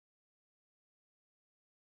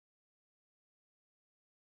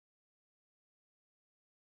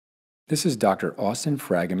This is Dr. Austin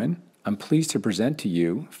Fragaman. I'm pleased to present to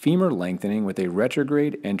you femur lengthening with a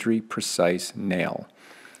retrograde entry PRECICE nail.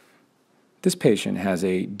 This patient has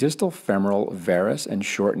a distal femoral varus and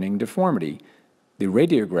shortening deformity. The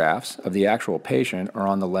radiographs of the actual patient are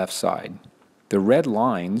on the left side. The red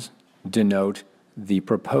lines denote the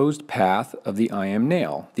proposed path of the IM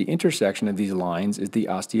nail. The intersection of these lines is the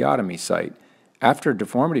osteotomy site. After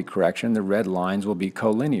deformity correction, the red lines will be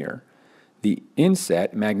collinear. The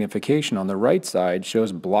inset magnification on the right side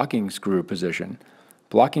shows blocking screw position.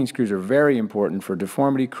 Blocking screws are very important for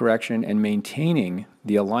deformity correction and maintaining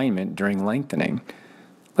the alignment during lengthening.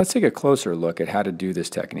 Let's take a closer look at how to do this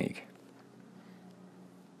technique.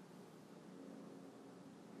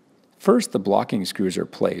 First, the blocking screws are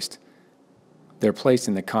placed. They're placed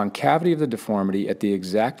in the concavity of the deformity at the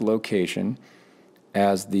exact location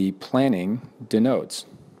as the planning denotes.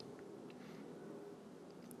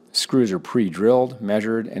 Screws are pre-drilled,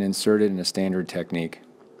 measured, and inserted in a standard technique.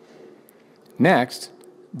 Next,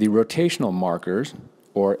 the rotational markers,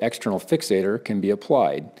 or external fixator, can be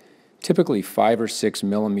applied. Typically 5 or 6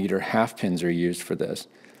 millimeter half pins are used for this.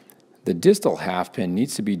 The distal half pin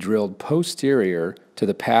needs to be drilled posterior to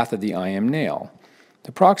the path of the IM nail.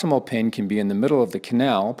 The proximal pin can be in the middle of the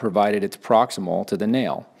canal, provided it's proximal to the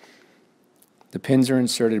nail. The pins are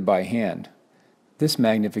inserted by hand. This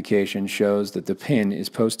magnification shows that the pin is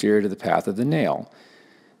posterior to the path of the nail.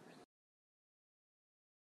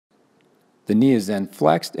 The knee is then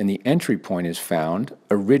flexed and the entry point is found.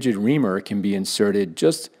 A rigid reamer can be inserted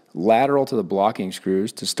just lateral to the blocking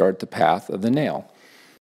screws to start the path of the nail.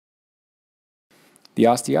 The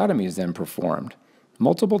osteotomy is then performed.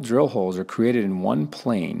 Multiple drill holes are created in one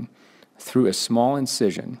plane through a small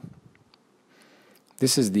incision.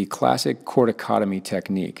 This is the classic corticotomy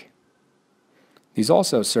technique. These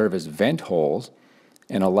also serve as vent holes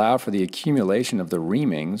and allow for the accumulation of the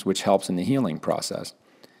reamings, which helps in the healing process.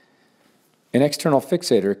 An external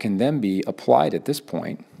fixator can then be applied at this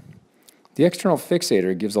point. The external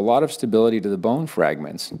fixator gives a lot of stability to the bone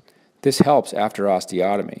fragments. This helps after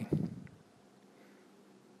osteotomy.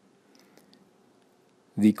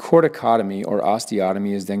 The corticotomy or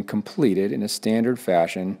osteotomy is then completed in a standard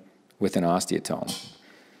fashion with an osteotome.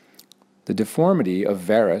 The deformity of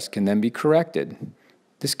varus can then be corrected.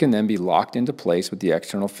 This can then be locked into place with the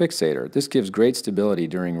external fixator. This gives great stability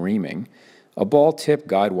during reaming. A ball tip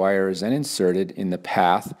guide wire is then inserted in the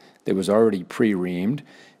path that was already pre-reamed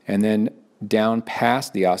and then down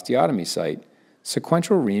past the osteotomy site.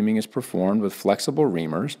 Sequential reaming is performed with flexible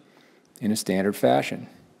reamers in a standard fashion.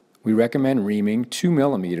 We recommend reaming 2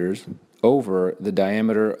 millimeters over the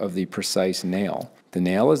diameter of the PRECICE nail. The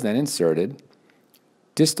nail is then inserted.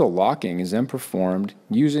 Distal locking is then performed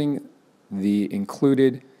using the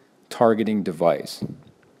included targeting device.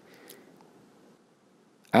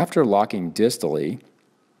 After locking distally,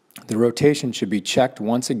 the rotation should be checked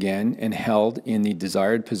once again and held in the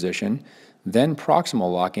desired position. Then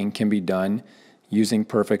proximal locking can be done using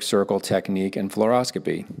perfect circle technique and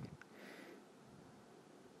fluoroscopy.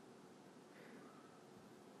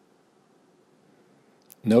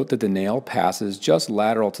 Note that the nail passes just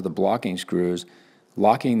lateral to the blocking screws,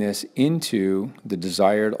 locking this into the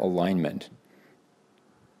desired alignment.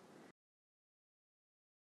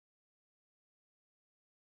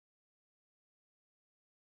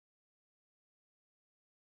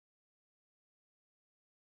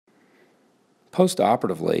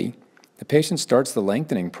 Postoperatively, the patient starts the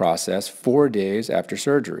lengthening process 4 days after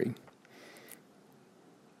surgery.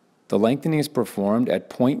 The lengthening is performed at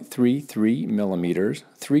 0.33 millimeters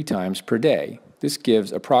 3 times per day. This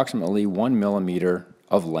gives approximately 1 millimeter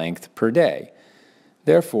of length per day.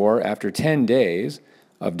 Therefore, after 10 days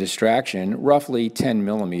of distraction, roughly 10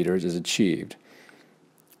 millimeters is achieved.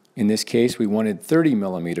 In this case, we wanted 30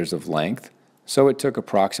 millimeters of length, so it took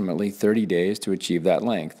approximately 30 days to achieve that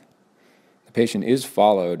length. The patient is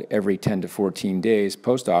followed every 10 to 14 days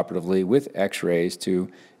postoperatively with x-rays to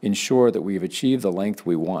ensure that we've achieved the length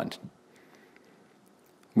we want.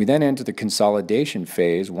 We then enter the consolidation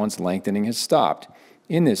phase once lengthening has stopped.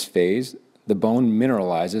 In this phase, the bone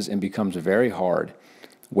mineralizes and becomes very hard.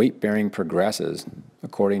 Weight bearing progresses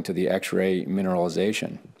according to the x-ray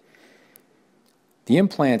mineralization. The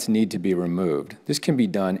implants need to be removed. This can be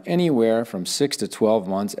done anywhere from 6 to 12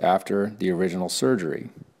 months after the original surgery.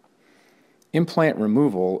 Implant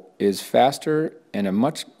removal is faster and a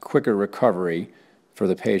much quicker recovery for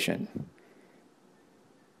the patient.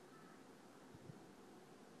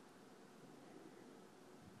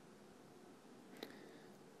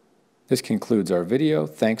 This concludes our video.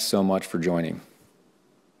 Thanks so much for joining.